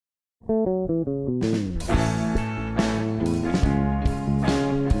Welcome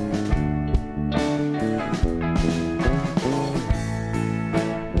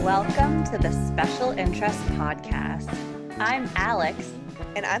to the Special Interest Podcast. I'm Alex.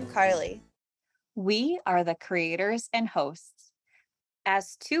 And I'm Carly. We are the creators and hosts.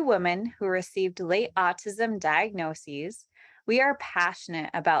 As two women who received late autism diagnoses, we are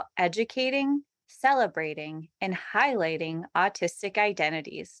passionate about educating, celebrating, and highlighting autistic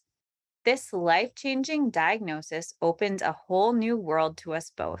identities. This life-changing diagnosis opened a whole new world to us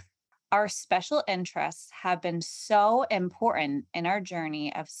both. Our special interests have been so important in our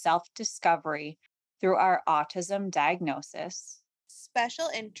journey of self-discovery through our autism diagnosis. Special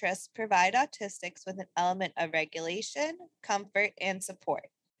interests provide autistics with an element of regulation, comfort, and support.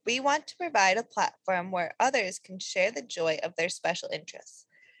 We want to provide a platform where others can share the joy of their special interests.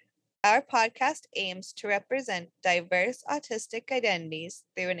 Our podcast aims to represent diverse autistic identities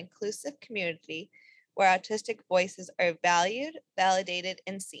through an inclusive community where autistic voices are valued, validated,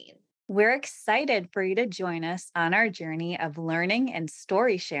 and seen. We're excited for you to join us on our journey of learning and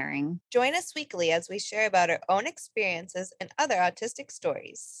story sharing. Join us weekly as we share about our own experiences and other autistic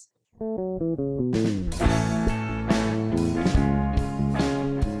stories.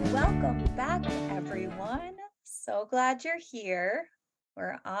 Welcome back, everyone. So glad you're here.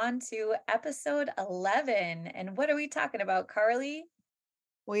 We're on to episode 11. And what are we talking about, Carly?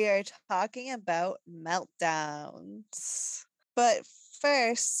 We are talking about meltdowns. But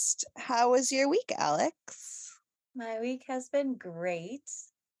first, how was your week, Alex? My week has been great.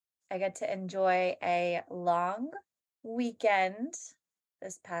 I got to enjoy a long weekend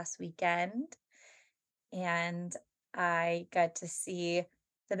this past weekend, and I got to see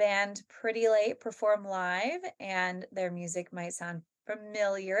the band Pretty Late perform live, and their music might sound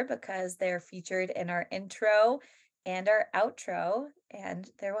familiar because they're featured in our intro and our outro, and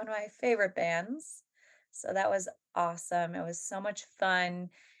they're one of my favorite bands. So that was awesome. It was so much fun.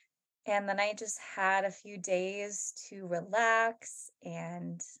 And then I just had a few days to relax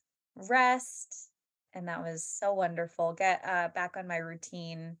and rest. And that was so wonderful. Get back on my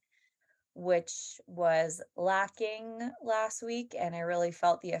routine, which was lacking last week. And I really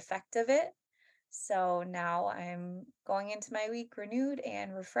felt the effect of it. So now I'm going into my week renewed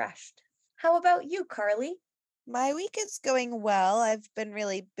and refreshed. How about you, Carly? My week is going well. I've been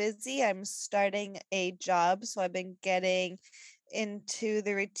really busy. I'm starting a job, so I've been getting into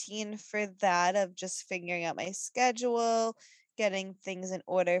the routine for that of just figuring out my schedule, getting things in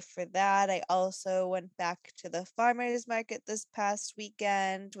order for that. I also went back to the farmers market this past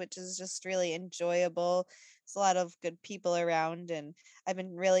weekend, which is just really enjoyable. There's a lot of good people around, and I've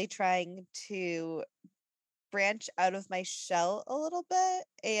been really trying to branch out of my shell a little bit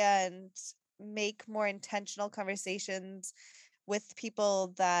and make more intentional conversations with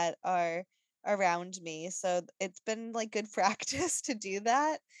people that are around me. So it's been like good practice to do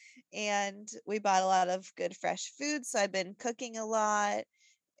that. And we bought a lot of good fresh food. So I've been cooking a lot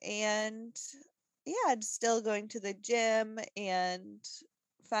and yeah, just still going to the gym and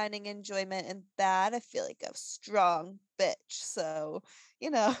finding enjoyment in that. I feel like a strong bitch. So,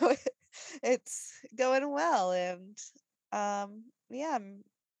 it's going well. And yeah, I'm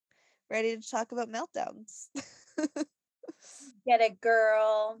ready to talk about meltdowns. Get it,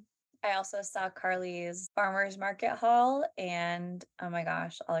 girl. I also saw Carly's farmers market haul, and oh my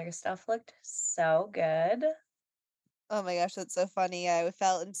gosh, all your stuff looked so good. Oh my gosh, that's so funny. I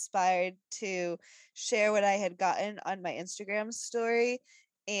felt inspired to share what I had gotten on my Instagram story,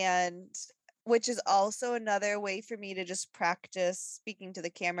 and which is also another way for me to just practice speaking to the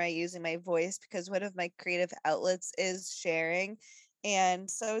camera using my voice because one of my creative outlets is sharing. And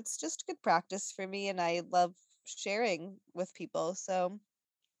so it's just good practice for me, and I love sharing with people. So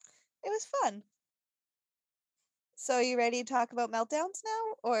it was fun. So are you ready to talk about meltdowns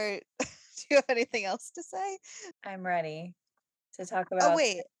now? Or do you have anything else to say? I'm ready to talk Oh, about.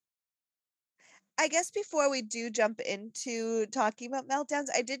 wait. I guess before we do jump into talking about meltdowns,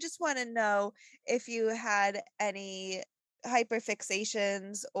 I did just want to know if you had any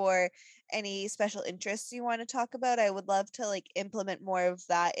hyperfixations or any special interests you want to talk about. I would love to like implement more of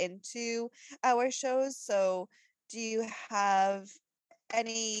that into our shows. So, do you have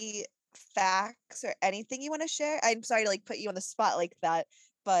any facts or anything you want to share? I'm sorry to like put you on the spot like that,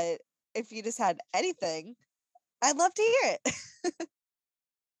 but if you just had anything, I'd love to hear it.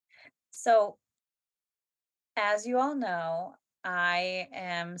 So, as you all know, I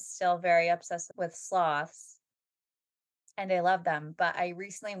am still very obsessed with sloths and I love them. But I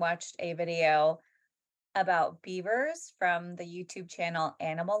recently watched a video about beavers from the YouTube channel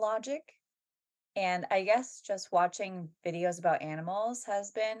Animal Logic. And I guess just watching videos about animals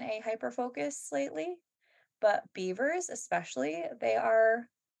has been a hyper focus lately. But beavers, especially, they are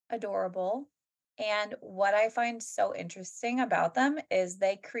adorable. And what I find so interesting about them is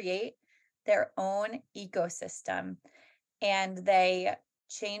they create their own ecosystem and they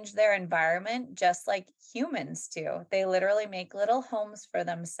change their environment just like humans do. They literally make little homes for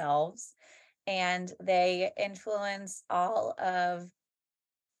themselves and they influence all of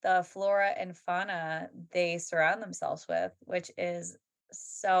the flora and fauna they surround themselves with, which is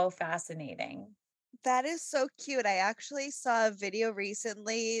so fascinating. That is so cute. I actually saw a video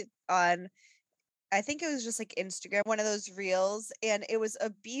recently on, I think it was just like Instagram, one of those reels, and it was a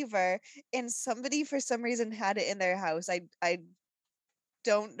beaver, and somebody for some reason had it in their house. I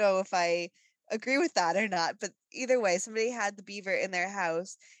don't know if I agree with that or not, but either way, somebody had the beaver in their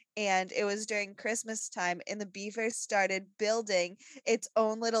house and it was during Christmas time and the beaver started building its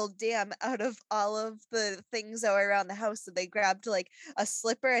own little dam out of all of the things that were around the house. So they grabbed like a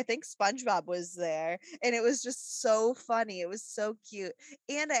slipper. I think SpongeBob was there and it was just so funny. It was so cute.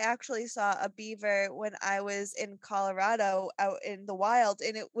 And I actually saw a beaver when I was in Colorado out in the wild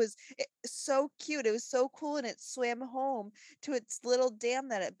and so cute. It was so cool and it swam home to its little dam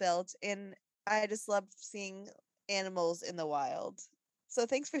that it built, and I just love seeing animals in the wild. So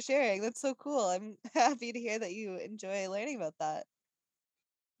thanks for sharing. That's so cool. I'm happy to hear that you enjoy learning about that.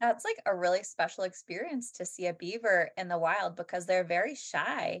 That's like a really special experience to see a beaver in the wild because they're very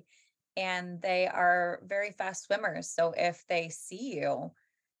shy and they are very fast swimmers. So if they see you,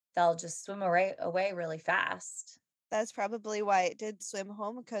 they'll just swim away really fast. That's probably why it did swim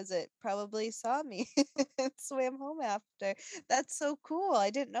home because it probably saw me and swam home after. That's so cool. I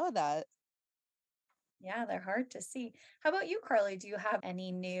didn't know that. Yeah, they're hard to see. How about you, Carly? Do you have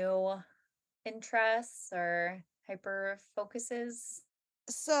any new interests or hyper focuses?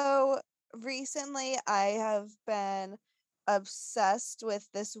 So recently, I have been obsessed with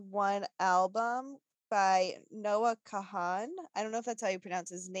this one album by Noah Kahan. I don't know if that's how you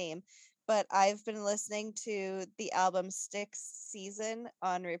pronounce his name, but I've been listening to the album Sticks Season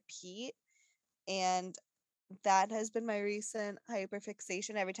on repeat. And that has been my recent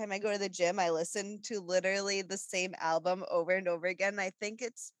hyperfixation. Every time I go to the gym, I listen to literally the same album over and over again. I think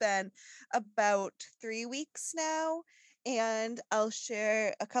it's been about 3 weeks now, and I'll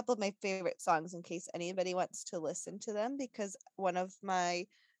share a couple of my favorite songs in case anybody wants to listen to them because one of my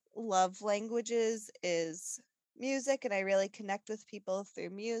love languages is music, and I really connect with people through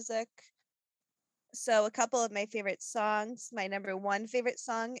music. So, a couple of my favorite songs. My number one favorite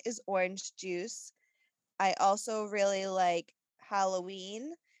song is Orange Juice. I also really like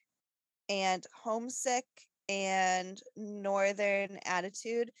Halloween and Homesick and Northern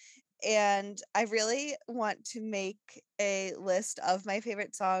Attitude. And I really want to make a list of my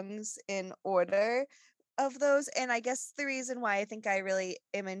favorite songs in order of those. And I guess the reason why I think I really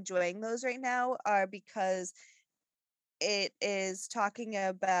am enjoying those right now are because it is talking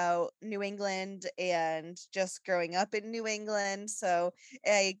about New England and just growing up in New England, so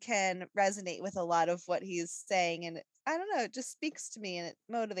I can resonate with a lot of what he's saying, and I don't know, it just speaks to me and it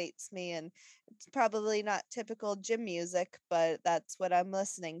motivates me, and it's probably not typical gym music, but that's what I'm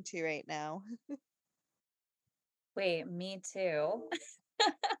listening to right now. Wait, me too.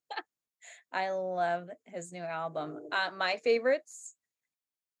 I love his new album. My favorites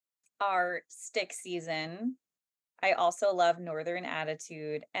are Stick Season. I also love Northern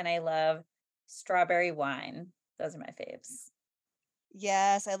Attitude and I love Strawberry Wine. Those are my faves.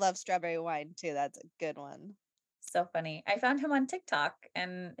 Yes, I love Strawberry Wine too, that's a good one. So funny. I found him on TikTok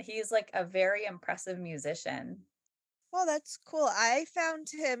and he's like a very impressive musician. Well, that's cool. I found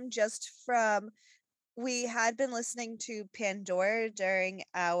him just from we had been listening to Pandora during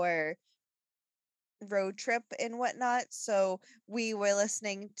our road trip and whatnot. So we were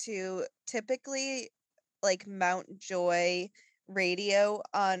listening to typically like Mount Joy radio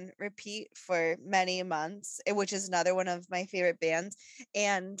on repeat for many months, which is another one of my favorite bands.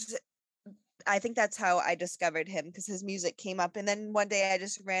 And I think that's how I discovered him because his music came up. And then one day I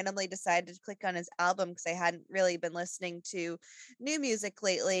just randomly decided to click on his album because I hadn't really been listening to new music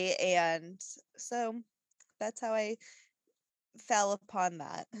lately. And so that's how I fell upon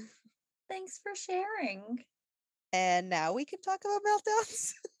that. Thanks for sharing. And now we can talk about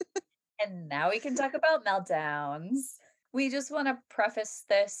meltdowns. And now we can talk about meltdowns. We just want to preface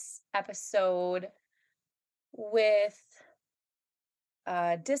this episode with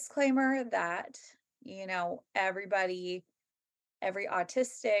a disclaimer that, every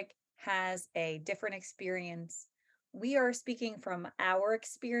autistic has a different experience. We are speaking from our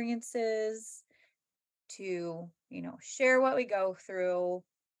experiences to, share what we go through.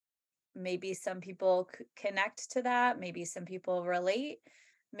 maybe some people connect to that, maybe some people relate,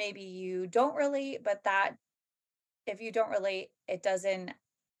 maybe you don't relate, but that if you don't relate, it doesn't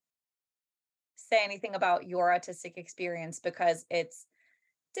say anything about your autistic experience because it's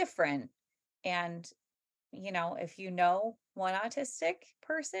different. And, if you know one autistic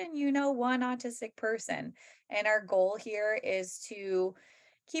person, you know one autistic person. And our goal here is to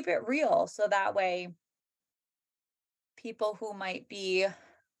keep it real. So that way, people who might be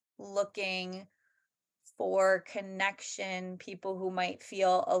looking for connection, people who might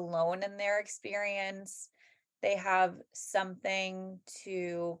feel alone in their experience, they have something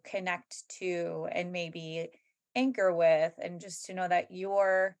to connect to and maybe anchor with, and just to know that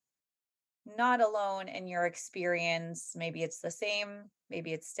you're not alone in your experience. Maybe it's the same,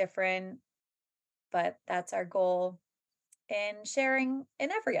 maybe it's different, but that's our goal in sharing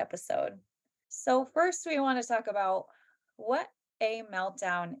in every episode. So, first, we want to talk about what a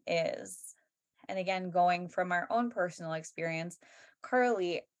meltdown is. And again, going from our own personal experience,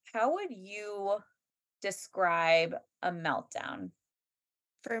 Carly, how would you describe a meltdown?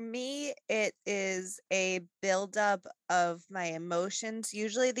 For me, it is a buildup of my emotions,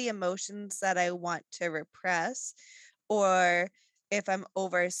 usually the emotions that I want to repress, or if I'm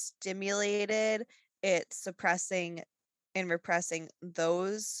overstimulated, it's suppressing and repressing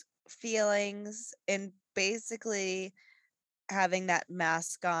those feelings and basically having that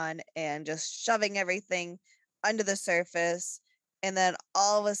mask on and just shoving everything under the surface. And then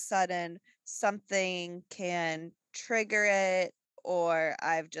all of a sudden, something can trigger it, or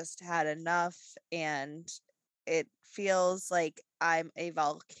I've just had enough and it feels like I'm a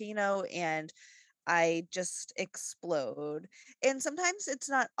volcano and I just explode. And sometimes it's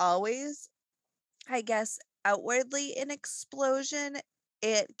not always, I guess, outwardly an explosion.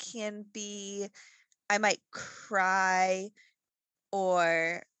 It can be, I might cry,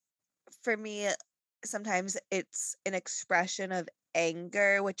 or for me, sometimes it's an expression of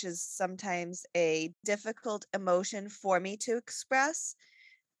anger, which is sometimes a difficult emotion for me to express.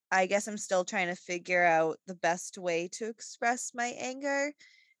 I guess I'm still trying to figure out the best way to express my anger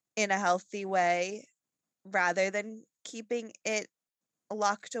in a healthy way rather than keeping it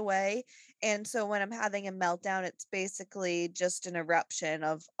locked away. And so when I'm having a meltdown, it's basically just an eruption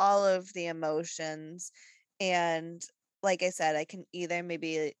of all of the emotions. And like I said, I can either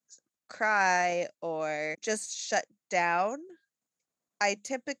maybe cry or just shut down. I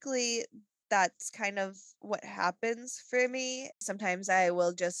typically, that's kind of what happens for me. Sometimes I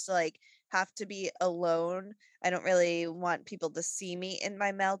will just like have to be alone. I don't really want people to see me in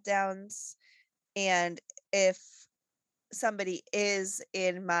my meltdowns. And if somebody is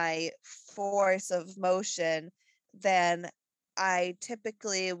in my force of motion, then I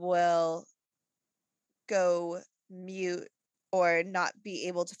typically will go mute or not be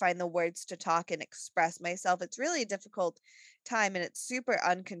able to find the words to talk and express myself. It's really a difficult time and it's super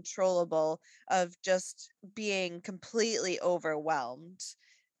uncontrollable of just being completely overwhelmed.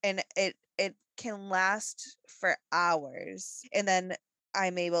 And it can last for hours. And then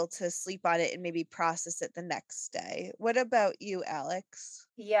I'm able to sleep on it and maybe process it the next day. What about you, Alex?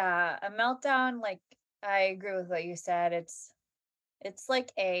 Yeah, a meltdown, like I agree with what you said. It's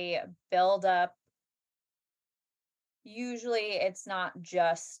like a buildup. Usually it's not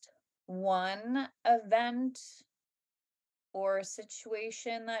just one event or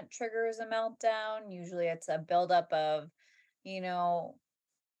situation that triggers a meltdown. Usually it's a buildup of, you know,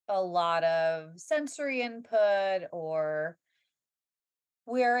 a lot of sensory input, or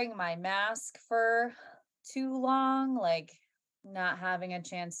wearing my mask for too long, like not having a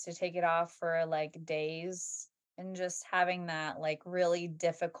chance to take it off for like days, and just having that like really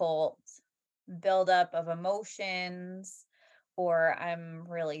difficult buildup of emotions, or I'm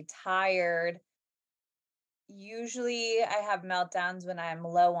really tired. Usually I have meltdowns when I'm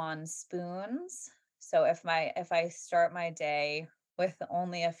low on spoons. So if I start my day with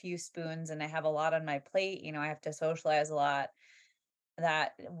only a few spoons and I have a lot on my plate, I have to socialize a lot,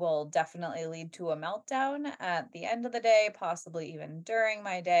 that will definitely lead to a meltdown at the end of the day, possibly even during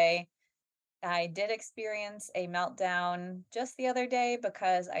my day. I did experience a meltdown just the other day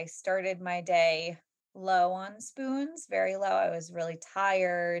because I started my day low on spoons, very low. I was really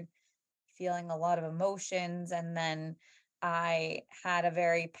tired, feeling a lot of emotions. And then I had a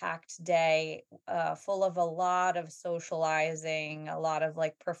very packed day, full of a lot of socializing, a lot of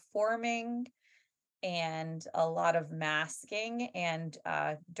like performing, and a lot of masking. And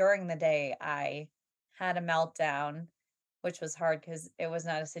during the day, I had a meltdown, which was hard because it was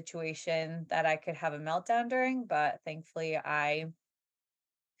not a situation that I could have a meltdown during. But thankfully, I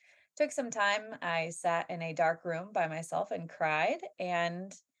took some time. I sat in a dark room by myself and cried.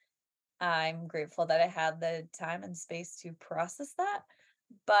 And I'm grateful that I had the time and space to process that,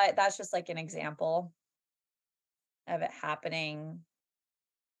 but that's just like an example of it happening.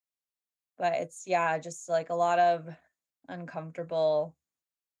 But it's, yeah, just like a lot of uncomfortable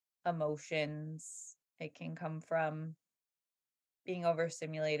emotions. It can come from being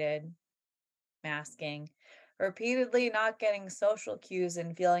overstimulated, masking, repeatedly not getting social cues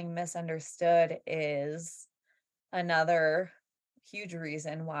and feeling misunderstood is another huge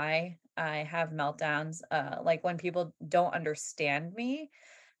reason why I have meltdowns. Like when people don't understand me,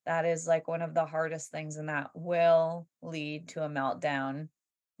 that is like one of the hardest things, and that will lead to a meltdown.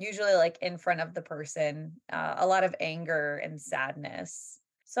 Usually, like in front of the person, a lot of anger and sadness.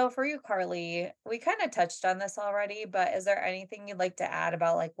 So, for you, Carly, we kind of touched on this already, but is there anything you'd like to add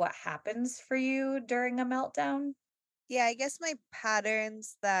about like what happens for you during a meltdown? Yeah, I guess my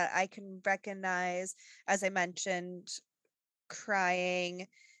patterns that I can recognize, as I mentioned, crying,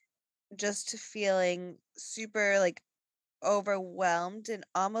 just feeling super like overwhelmed and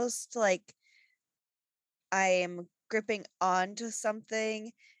almost like I am gripping onto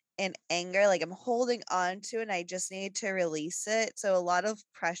something in anger, like I'm holding on to and I just need to release it. So a lot of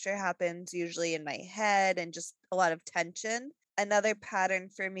pressure happens usually in my head and just a lot of tension. Another pattern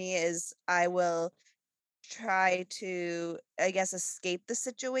for me is I will try to, I guess, escape the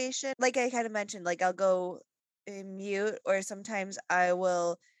situation. Like I kind of mentioned, like I'll go mute or sometimes I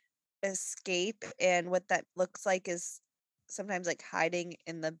will escape, and what that looks like is sometimes, like, hiding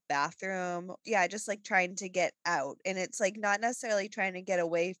in the bathroom. Yeah, just, like, trying to get out, and it's, like, not necessarily trying to get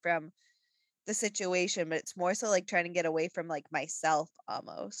away from the situation, but it's more so, like, trying to get away from, like, myself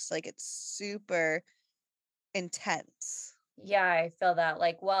almost. Like, it's super intense. Yeah, I feel that.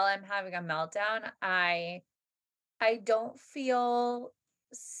 Like while I'm having a meltdown, I don't feel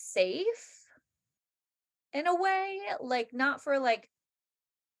safe in a way, like not for like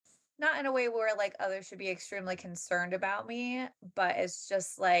not in a way where like others should be extremely concerned about me, but it's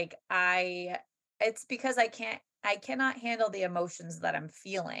just like it's because I cannot handle the emotions that I'm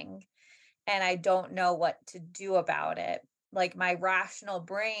feeling, and I don't know what to do about it. Like my rational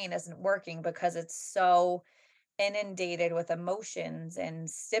brain isn't working because it's so inundated with emotions and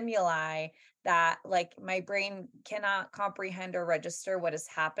stimuli that like my brain cannot comprehend or register what is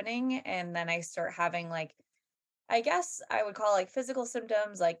happening, and then I start having like, I guess I would call like physical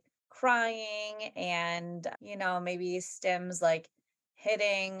symptoms like crying and, maybe stims like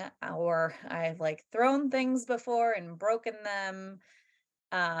hitting, or I've like thrown things before and broken them.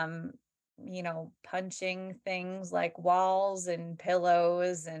 Um, punching things like walls and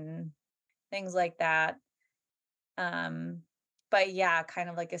pillows and things like that. Um, but yeah, kind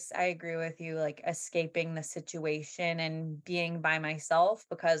of like I agree with you, like escaping the situation and being by myself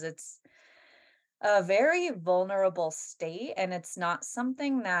because it's a very vulnerable state and it's not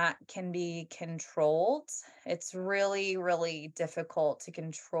something that can be controlled. It's really, really difficult to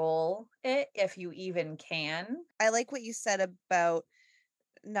control it if you even can. I like what you said about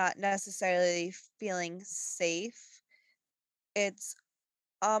not necessarily feeling safe. It's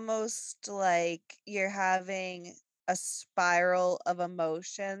almost like you're having a spiral of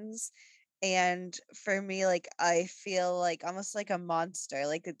emotions, and for me, like, I feel like almost like a monster,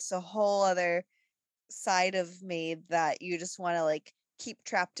 like, it's a whole other side of me that you just wanna, like, keep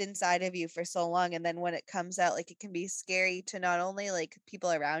trapped inside of you for so long, and then when it comes out, like, it can be scary to not only, like,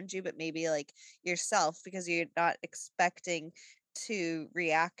 people around you, but maybe, like, yourself because you're not expecting to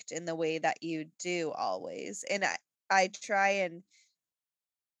react in the way that you do always, and I try and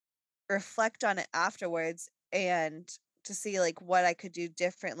reflect on it afterwards and to see like what I could do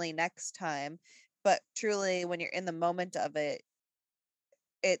differently next time. But truly, when you're in the moment of it,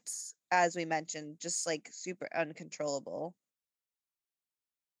 it's, as we mentioned, just like super uncontrollable.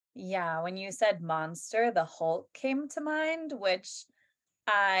 Yeah, when you said monster, the Hulk came to mind, which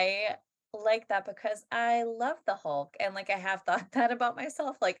I like that because I love the Hulk, and, like, I have thought that about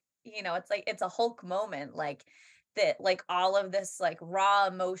myself, like, it's like it's a Hulk moment, like, that like, all of this, like, raw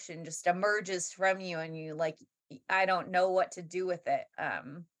emotion just emerges from you, and you, like, I don't know what to do with it,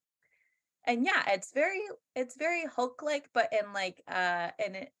 and yeah, it's very Hulk-like, but in, like,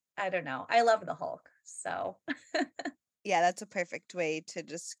 and it I don't know, I love the Hulk, so Yeah, that's a perfect way to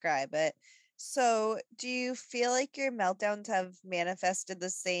describe it. So, do you feel like your meltdowns have manifested the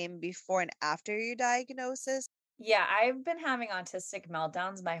same before and after your diagnosis? Yeah, I've been having autistic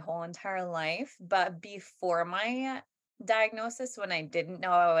meltdowns my whole entire life, but before my diagnosis, when I didn't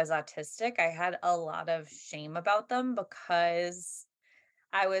know I was autistic, I had a lot of shame about them because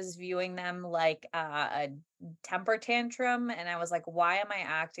I was viewing them like a temper tantrum. And I was like, why am I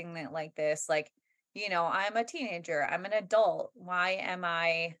acting like this? Like, I'm a teenager, I'm an adult. Why am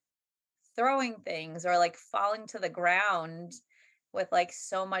I throwing things or like falling to the ground with like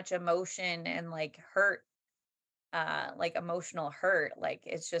so much emotion and like hurt, like emotional hurt. Like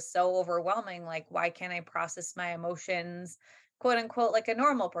it's just so overwhelming. Like, why can't I process my emotions, quote unquote, like a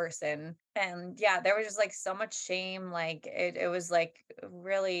normal person? And yeah, there was just like so much shame. Like it was like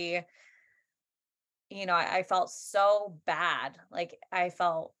really, I felt so bad. Like I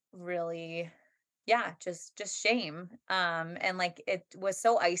felt really, yeah, just shame. And like it was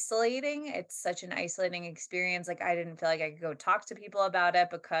so isolating. It's such an isolating experience. Like I didn't feel like I could go talk to people about it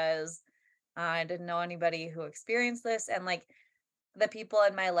because I didn't know anybody who experienced this. And like the people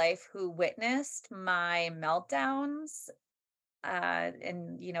in my life who witnessed my meltdowns,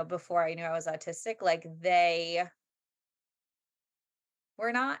 and before I knew I was autistic, like they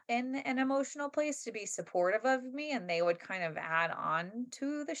were not in an emotional place to be supportive of me, and they would kind of add on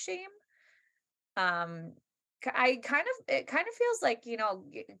to the shame. Um, I kind of it kind of feels like,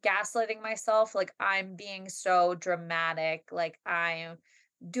 gaslighting myself, like I'm being so dramatic, like I'm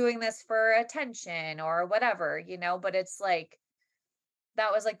doing this for attention or whatever, but it's like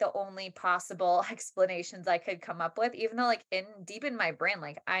that was like the only possible explanations I could come up with, even though like in deep in my brain,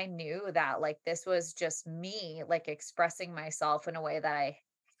 like I knew that like this was just me like expressing myself in a way that I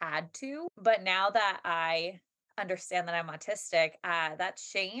had to. But now that I understand that I'm autistic, that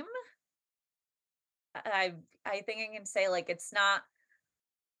shame, I I think I can say like it's not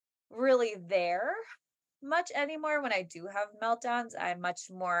really there much anymore when I do have meltdowns. I'm much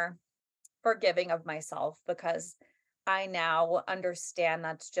more forgiving of myself because I now understand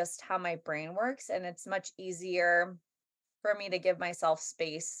that's just how my brain works. And it's much easier for me to give myself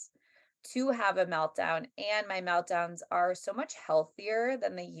space to have a meltdown. And my meltdowns are so much healthier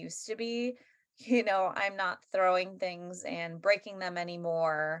than they used to be. I'm not throwing things and breaking them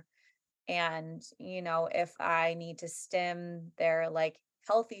anymore. And, if I need to stim, they're like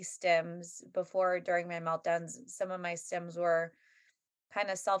healthy stims. Before, during my meltdowns, some of my stims were kind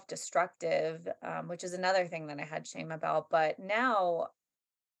of self-destructive, which is another thing that I had shame about. But now,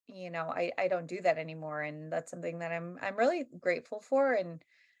 I don't do that anymore, and that's something that I'm really grateful for and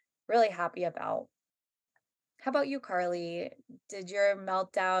really happy about. How about you, Carly? Did your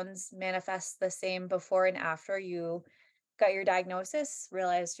meltdowns manifest the same before and after you got your diagnosis,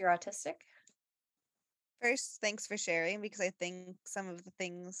 realized you're autistic? First, thanks for sharing because I think some of the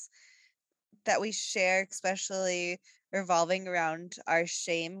things that we share, especially revolving around our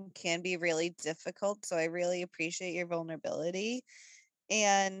shame, can be really difficult. So I really appreciate your vulnerability.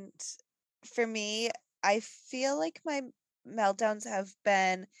 And for me, I feel like my meltdowns have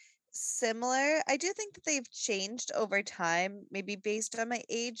been similar. I do think that they've changed over time, maybe based on my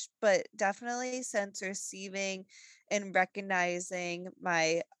age, but definitely since receiving and recognizing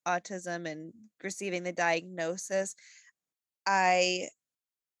my autism and receiving the diagnosis, I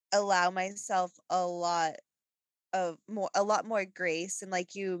allow myself a lot more grace. And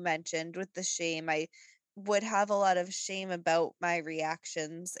like you mentioned with the shame, I would have a lot of shame about my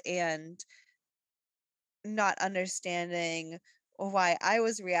reactions and not understanding why I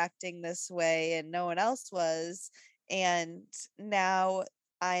was reacting this way and no one else was. And now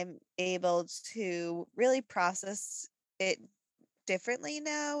I'm able to really process it differently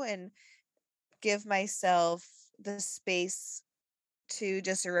now and give myself the space to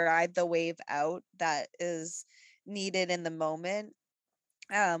just ride the wave out that is needed in the moment.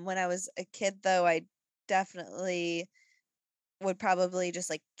 When I was a kid, though, I definitely would probably just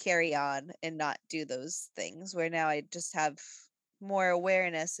like carry on and not do those things. Where now I just have more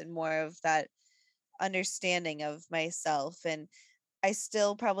awareness and more of that understanding of myself. And I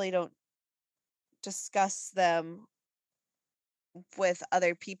still probably don't discuss them with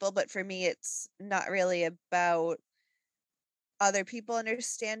other people, but for me, it's not really about other people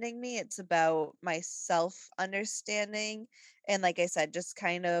understanding me. It's about myself understanding. And like I said, just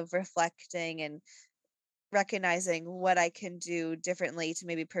kind of reflecting and recognizing what I can do differently to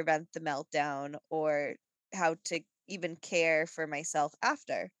maybe prevent the meltdown or how to even care for myself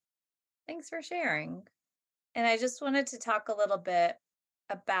after. Thanks for sharing. And I just wanted to talk a little bit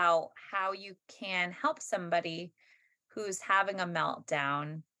about how you can help somebody who's having a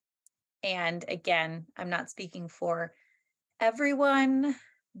meltdown. And again, I'm not speaking for everyone,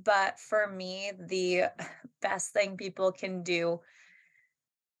 but for me, the best thing people can do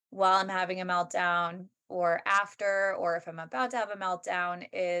while I'm having a meltdown or after, or if I'm about to have a meltdown,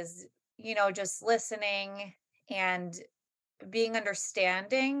 is, just listening and being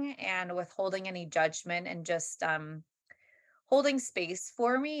understanding and withholding any judgment and just holding space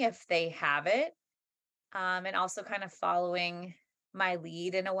for me if they have it. And also kind of following my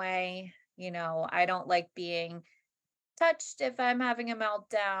lead in a way. I don't like being touched if I'm having a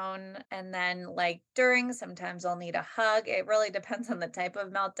meltdown. And then, like, during, sometimes I'll need a hug. It really depends on the type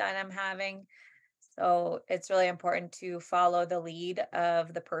of meltdown I'm having. So it's really important to follow the lead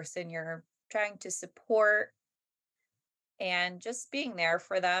of the person you're trying to support and just being there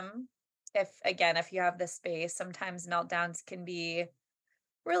for them. If, again, if you have the space, sometimes meltdowns can be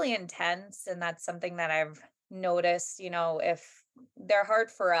really intense. And that's something that I've noticed, if they're hard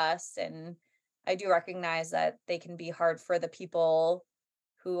for us. And I do recognize that they can be hard for the people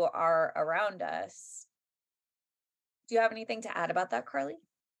who are around us. Do you have anything to add about that, Carly?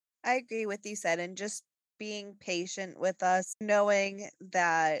 I agree with you said, and just being patient with us, knowing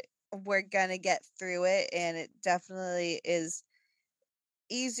that we're gonna get through it, and it definitely is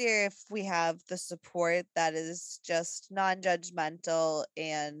easier if we have the support that is just non-judgmental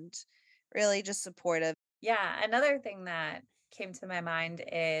and really just supportive. Yeah. Another thing that came to my mind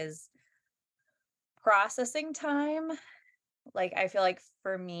is processing time. Like, I feel like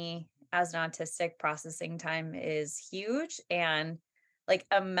for me as an autistic, processing time is huge. And like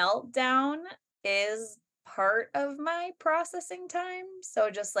a meltdown is part of my processing time. So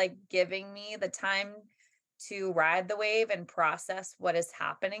just like giving me the time to ride the wave and process what is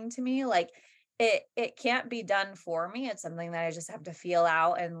happening to me. Like it can't be done for me. It's something that I just have to feel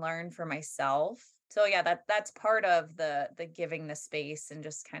out and learn for myself. So yeah, that's part of the giving the space and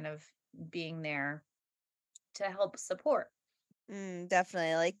just kind of being there to help support.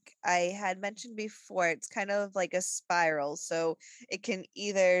 Definitely. Like I had mentioned before, it's kind of like a spiral. So it can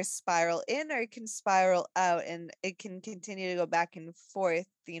either spiral in or it can spiral out, and it can continue to go back and forth,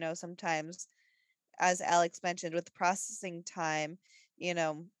 sometimes, as Alex mentioned, with the processing time, you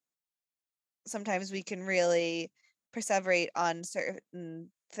know, sometimes we can really perseverate on certain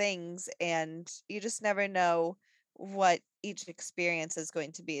things, and you just never know what each experience is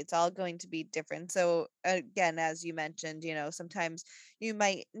going to be. It's all going to be different. So again, as you mentioned, sometimes you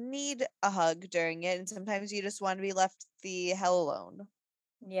might need a hug during it, and sometimes you just want to be left the hell alone.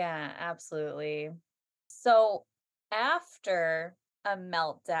 Yeah, absolutely. So after a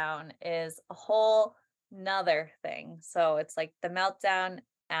meltdown is a whole nother thing. So it's like the meltdown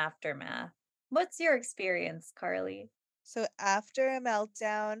aftermath. What's your experience, Carly? So after a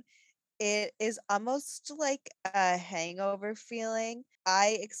meltdown, it is almost like a hangover feeling.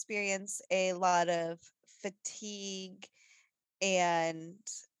 I experience a lot of fatigue and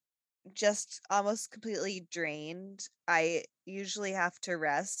just almost completely drained. I usually have to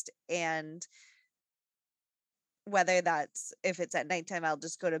rest, and whether that's if it's at nighttime, I'll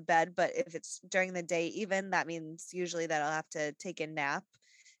just go to bed, but if it's during the day even, that means usually that I'll have to take a nap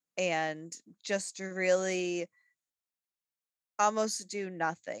and just really almost do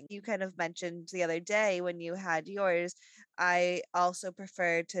nothing. You kind of mentioned the other day when you had yours, I also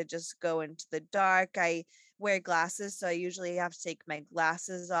prefer to just go into the dark. I wear glasses, so I usually have to take my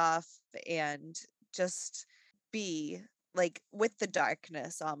glasses off and just be like with the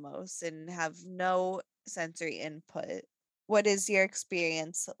darkness almost and have no sensory input. What is your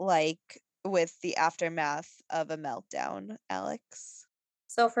experience like with the aftermath of a meltdown, Alex?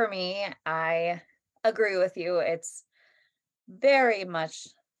 So for me, I agree with you. It's very much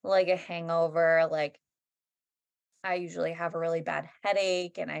like a hangover. Like I usually have a really bad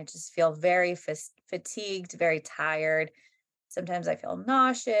headache and I just feel very fatigued, very tired. Sometimes I feel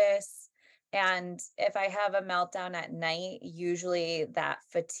nauseous. And if I have a meltdown at night, usually that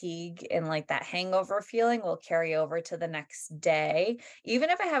fatigue and like that hangover feeling will carry over to the next day. Even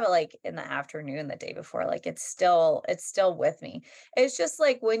if I have it like in the afternoon the day before, like it's still with me. It's just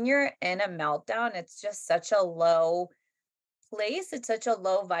like when you're in a meltdown, it's just such a low place. It's such a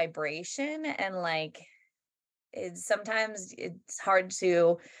low vibration and like it's hard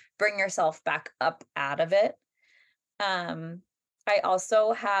to bring yourself back up out of it. um, I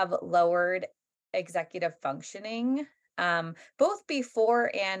also have lowered executive functioning, both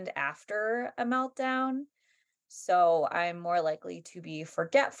before and after a meltdown. So I'm more likely to be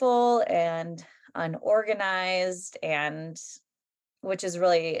forgetful and unorganized, and which is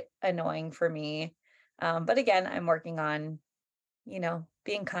really annoying for me. But again, I'm working on,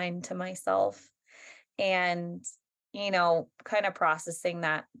 being kind to myself and, kind of processing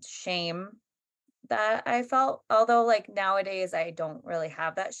that shame that I felt, although, like, nowadays, I don't really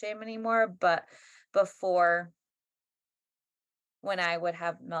have that shame anymore, but before, when I would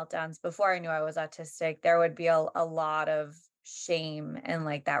have meltdowns, before I knew I was autistic, there would be a lot of shame, and,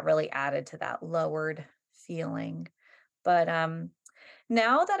 like, that really added to that lowered feeling. But,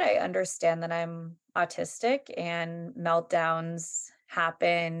 now that I understand that I'm autistic and meltdowns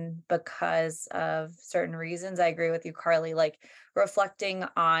happen because of certain reasons, I agree with you, Carly, like, reflecting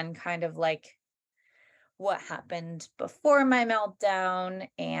on kind of, like, what happened before my meltdown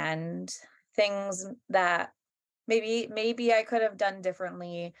and things that maybe I could have done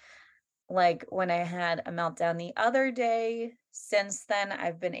differently, like when I had a meltdown the other day. Since then,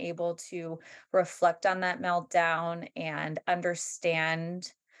 I've been able to reflect on that meltdown and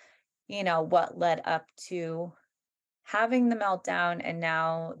understand, what led up to having the meltdown. And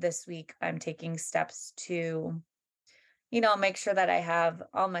now this week, I'm taking steps to, make sure that I have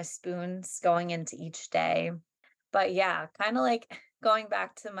all my spoons going into each day. But yeah, kind of like going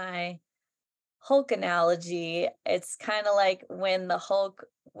back to my Hulk analogy, it's kind of like when the Hulk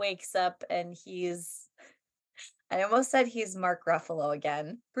wakes up and I almost said he's Mark Ruffalo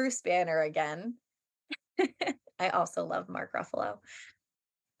again, Bruce Banner again. I also love Mark Ruffalo.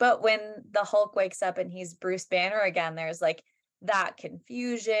 But when the Hulk wakes up and he's Bruce Banner again, there's like that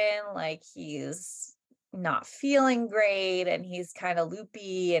confusion, like he's not feeling great and he's kind of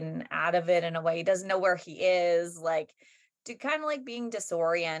loopy and out of it in a way. He doesn't know where he is, like kind of like being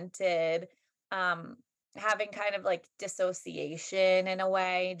disoriented, um, having kind of like dissociation in a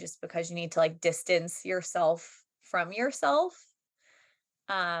way, just because you need to like distance yourself from yourself.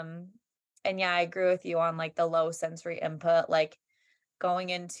 Um, and yeah, I agree with you on like the low sensory input, like going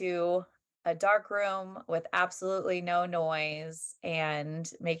into a dark room with absolutely no noise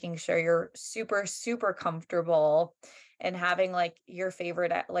and making sure you're super, super comfortable and having like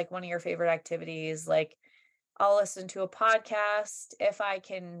like one of your favorite activities. Like I'll listen to a podcast. If I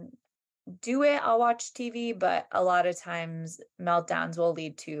can do it, I'll watch TV, but a lot of times meltdowns will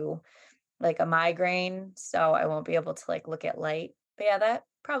lead to like a migraine. So I won't be able to like look at light. But yeah, that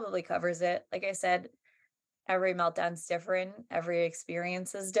probably covers it. Like I said, every meltdown's different, every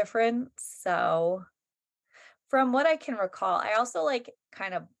experience is different. So, from what I can recall, I also like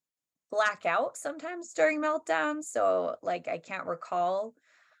kind of black out sometimes during meltdowns. So, like, I can't recall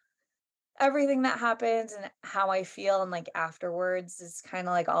everything that happens and how I feel. And like afterwards, it's kind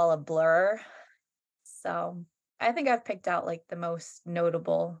of like all a blur. So, I think I've picked out like the most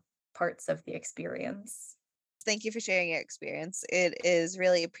notable parts of the experience. Thank you for sharing your experience. It is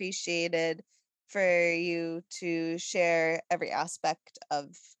really appreciated for you to share every aspect of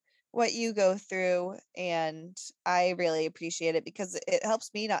what you go through. And I really appreciate it because it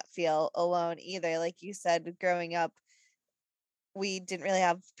helps me not feel alone either. Like you said, growing up, we didn't really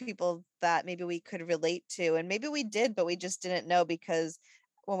have people that maybe we could relate to. And maybe we did, but we just didn't know because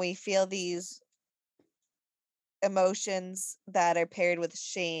when we feel these emotions that are paired with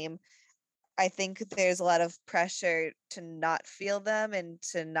shame, I think there's a lot of pressure to not feel them and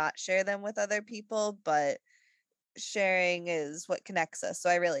to not share them with other people, but sharing is what connects us. So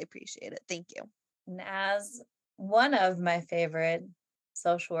I really appreciate it. Thank you. And as one of my favorite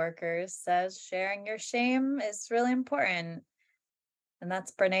social workers says, sharing your shame is really important. And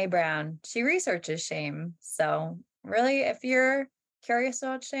that's Brene Brown. She researches shame. So, really, if you're curious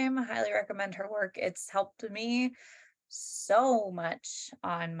about shame, I highly recommend her work. It's helped me so much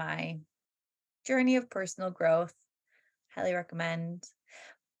on my journey of personal growth. Highly recommend.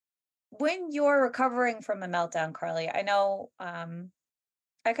 When you're recovering from a meltdown, Carly, I know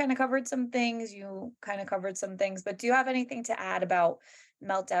I kind of covered some things, you kind of covered some things, but do you have anything to add about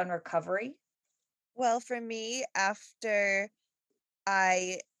meltdown recovery? Well, for me, after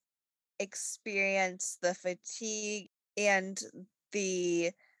I experienced the fatigue and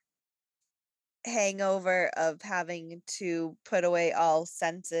the hangover of having to put away all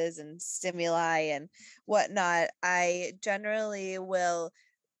senses and stimuli and whatnot, I generally will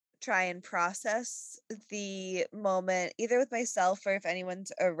try and process the moment either with myself or if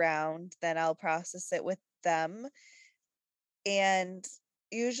anyone's around, then I'll process it with them. And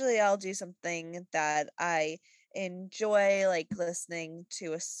usually I'll do something that I enjoy, like listening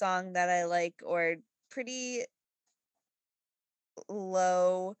to a song that I like or pretty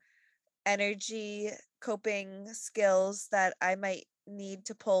low energy coping skills that I might need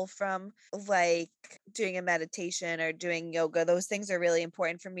to pull from, like doing a meditation or doing yoga. Those things are really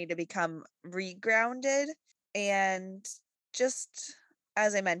important for me to become regrounded. And just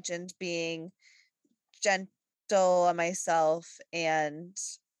as I mentioned, being gentle on myself and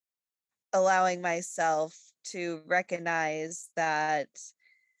allowing myself to recognize that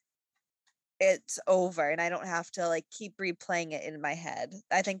it's over and I don't have to like keep replaying it in my head.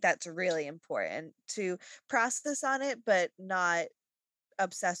 I think that's really important to process on it, but not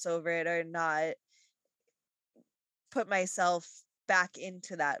obsess over it or not put myself back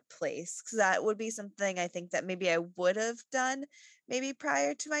into that place. Cause that would be something I think that maybe I would have done maybe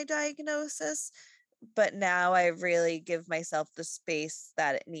prior to my diagnosis. But now I really give myself the space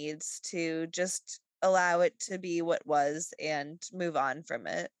that it needs to just allow it to be what was and move on from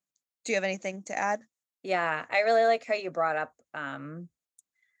it. Do you have anything to add? Yeah, I really like how you brought up,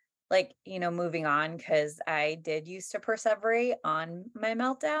 like, moving on because I did used to perseverate on my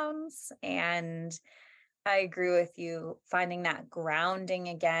meltdowns, and I agree with you, finding that grounding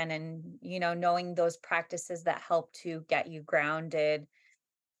again and, knowing those practices that help to get you grounded.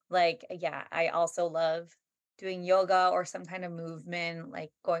 Like, yeah, I also love doing yoga or some kind of movement,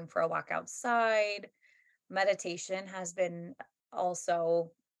 like going for a walk outside. Meditation has been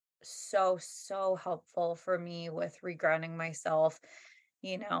also so helpful for me with regrounding myself,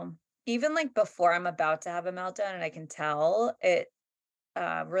 you know, even like before I'm about to have a meltdown and I can tell it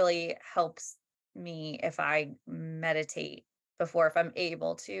really helps me if I meditate before, if I'm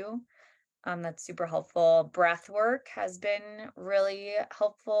able to. That's super helpful. Breath work has been really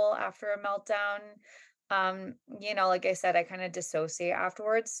helpful after a meltdown. Like I said, I kind of dissociate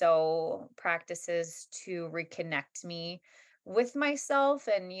afterwards. So practices to reconnect me with myself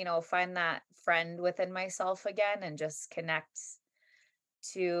and, find that friend within myself again and just connect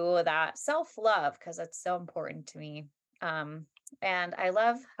to that self love because that's so important to me. Um, and I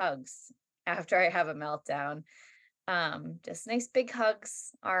love hugs after I have a meltdown. Just nice big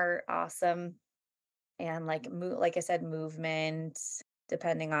hugs are awesome and like I said, movement,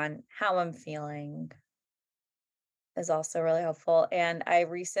 depending on how I'm feeling, is also really helpful. And I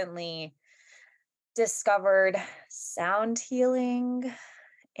recently discovered sound healing,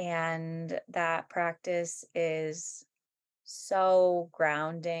 and that practice is so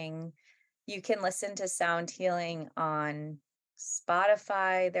grounding. You can listen to sound healing on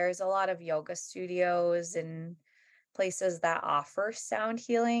Spotify. There's a lot of yoga studios and places that offer sound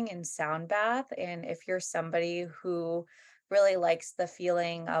healing and sound bath. And if you're somebody who really likes the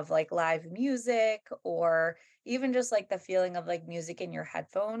feeling of like live music or even just like the feeling of like music in your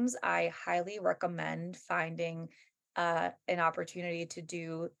headphones, I highly recommend finding an opportunity to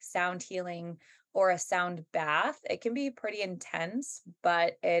do sound healing or a sound bath. It can be pretty intense,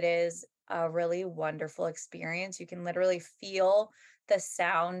 but it is a really wonderful experience. You can literally feel the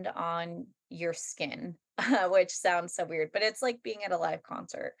sound on your skin, which sounds so weird, but it's like being at a live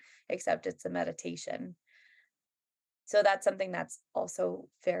concert, except it's a meditation. So that's something that's also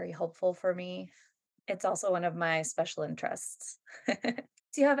very helpful for me. It's also one of my special interests.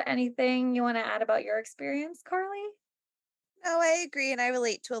 Do you have anything you want to add about your experience, Carly? No, I agree, and I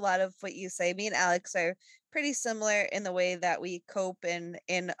relate to a lot of what you say. Me and Alex are pretty similar in the way that we cope in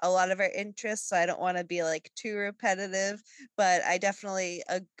a lot of our interests, so I don't wanna be, like, too repetitive, but I definitely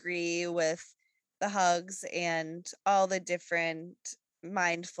agree with the hugs and all the different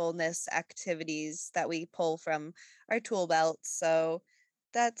mindfulness activities that we pull from our tool belt, so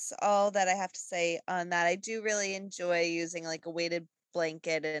that's all that I have to say on that. I do really enjoy using, like, a weighted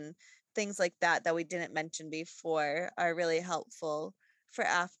blanket and things like that that we didn't mention before are really helpful for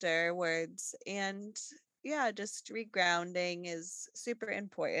afterwards. And yeah, just regrounding is super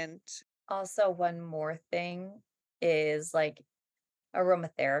important. Also, one more thing is like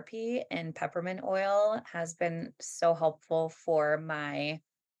aromatherapy and peppermint oil has been so helpful for my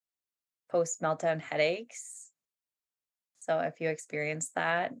post meltdown headaches. So if you experience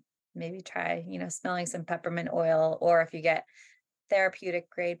that, maybe try, smelling some peppermint oil, or if you get therapeutic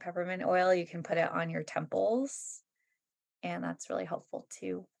grade peppermint oil, you can put it on your temples, and that's really helpful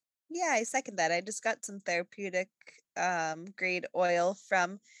too. Yeah, I second that. I just got some therapeutic grade oil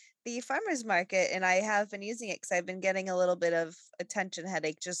from the farmer's market and I have been using it because I've been getting a little bit of attention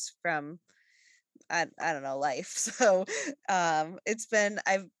headache just from I don't know, life. So it's been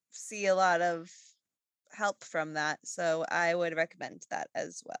I see a lot of help from that. So I would recommend that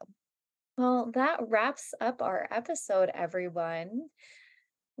as well. Well, that wraps up our episode, everyone.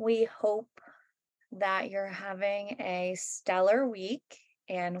 We hope that you're having a stellar week,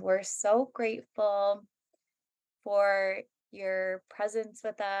 and we're so grateful for your presence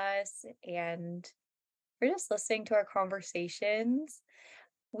with us and for just listening to our conversations.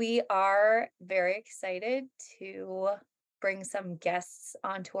 We are very excited to bring some guests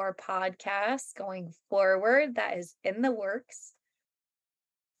onto our podcast going forward. That is in the works.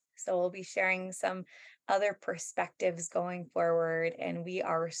 So we'll be sharing some other perspectives going forward, and we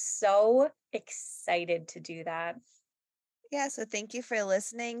are so excited to do that. Yeah, so thank you for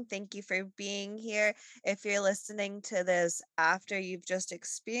listening. Thank you for being here. If you're listening to this after you've just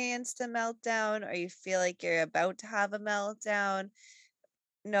experienced a meltdown or you feel like you're about to have a meltdown,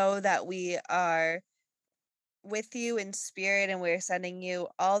 know that we are with you in spirit and we're sending you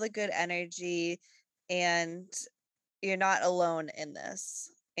all the good energy and you're not alone in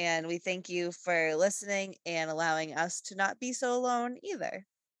this. And we thank you for listening and allowing us to not be so alone either.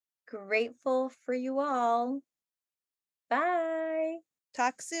 Grateful for you all. Bye.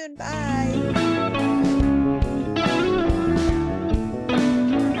 Talk soon. Bye.